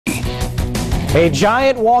A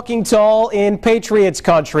giant walking tall in Patriots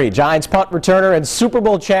country. Giants punt returner and Super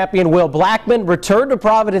Bowl champion Will Blackmon returned to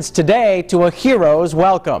Providence today to a hero's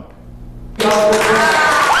welcome.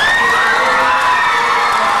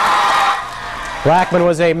 Blackmon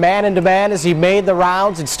was a man in demand as he made the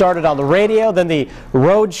rounds and started on the radio, then the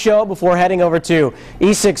road show before heading over to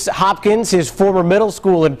Esek's Hopkins, his former middle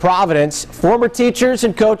school in Providence. Former teachers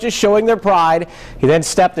and coaches showing their pride. He then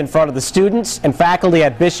stepped in front of the students and faculty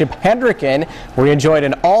at Bishop Hendricken, where he enjoyed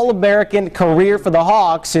an All-American career for the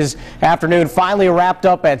Hawks. His afternoon finally wrapped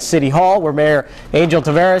up at City Hall, where Mayor Angel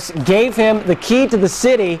Taveras gave him the key to the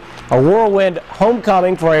city, a whirlwind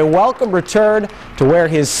homecoming for a welcome return to where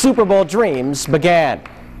his Super Bowl dreams began.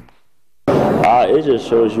 It just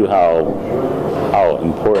shows you how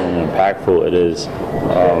important and impactful it is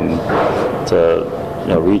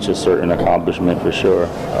to reach a certain accomplishment for sure.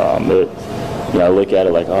 I look at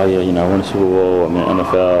it like, oh yeah, I won a Super Bowl, I'm in the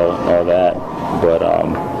NFL, and all that, but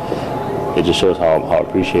it just shows how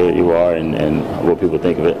appreciated you are and what people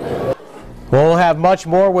think of it. We'll have much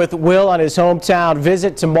more with Will on his hometown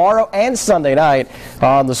visit tomorrow and Sunday night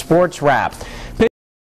on the Sports Wrap.